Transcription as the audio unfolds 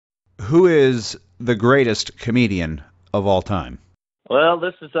who is the greatest comedian of all time? Well,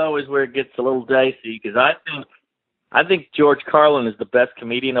 this is always where it gets a little dicey, because I think George Carlin is the best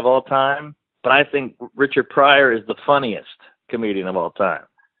comedian of all time, but I think Richard Pryor is the funniest comedian of all time.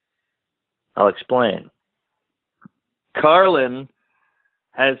 I'll explain. Carlin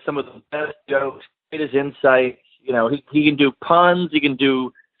has some of the best jokes, greatest insights. You know, he can do puns, he can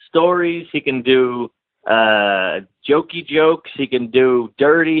do stories, he can do jokey jokes, he can do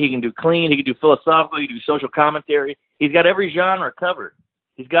dirty, he can do clean, he can do philosophical, he can do social commentary. He's got every genre covered.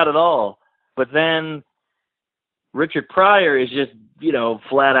 He's got it all. But then Richard Pryor is just, you know,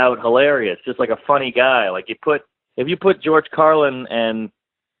 flat out hilarious, just like a funny guy. Like if you put George Carlin and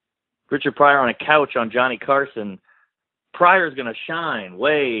Richard Pryor on a couch on Johnny Carson, Pryor's going to shine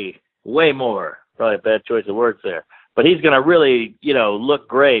way, way more. Probably a bad choice of words there. But he's going to really, you know, look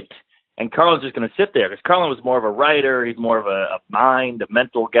great. And Carlin's just going to sit there, because Carlin was more of a writer. He's more of a mind, a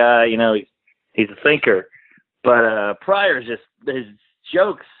mental guy. You know, he's a thinker. But Pryor's just, his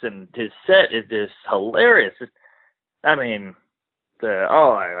jokes and his set is just hilarious. I mean,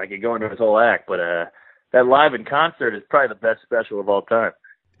 I could go into his whole act, but that live in concert is probably the best special of all time.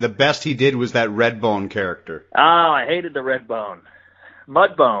 The best he did was that Redbone character. Oh, I hated the Redbone.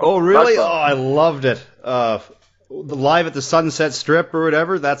 Mudbone. Oh, really? Mudbone. Oh, I loved it. The Live at the Sunset Strip or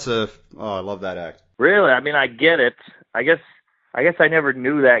whatever, I love that act. Really? I mean, I get it. I guess I never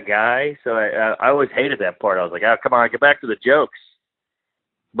knew that guy, so I always hated that part. I was like, oh, come on, get back to the jokes.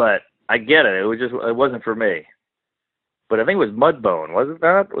 But I get it. It wasn't for me. But I think it was Mudbone, was it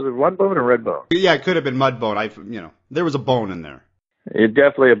not? Was it Mudbone or Redbone? Yeah, it could have been Mudbone. There was a bone in there. It's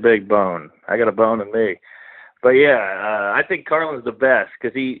definitely a big bone. I got a bone in me. But yeah, I think Carlin's the best,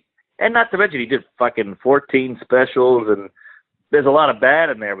 because and not to mention he did fucking 14 specials, and there's a lot of bad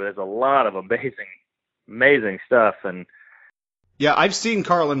in there, but there's a lot of amazing stuff. And yeah, I've seen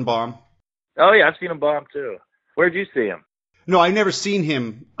Carlin bomb. Oh yeah, I've seen him bomb too. Where'd you see him? No, I've never seen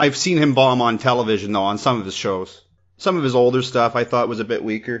him. I've seen him bomb on television, though, on some of his shows. Some of his older stuff I thought was a bit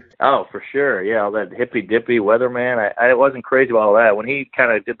weaker. Oh, for sure. Yeah, all that hippy-dippy weatherman. I wasn't crazy about all that. When he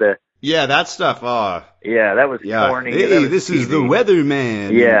kind of did the... Yeah, that stuff. Yeah, that was corny. Hey, this is the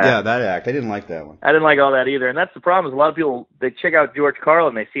weatherman. Yeah, that act. I didn't like that one. I didn't like all that either. And that's the problem, is a lot of people, they check out George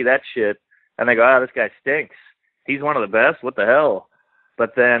Carlin, they see that shit, and they go, this guy stinks. He's one of the best? What the hell?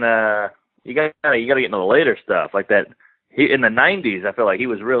 But then you got to get into the later stuff. Like that, in the 90s, I feel like he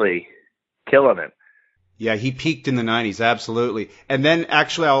was really killing it. Yeah, he peaked in the 90s, absolutely. And then,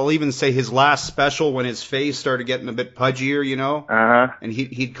 actually, I'll even say his last special, when his face started getting a bit pudgier, you know? Uh-huh. And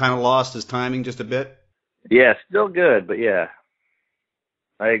he'd kind of lost his timing just a bit. Yeah, still good, but yeah.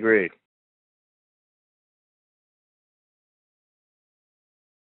 I agree.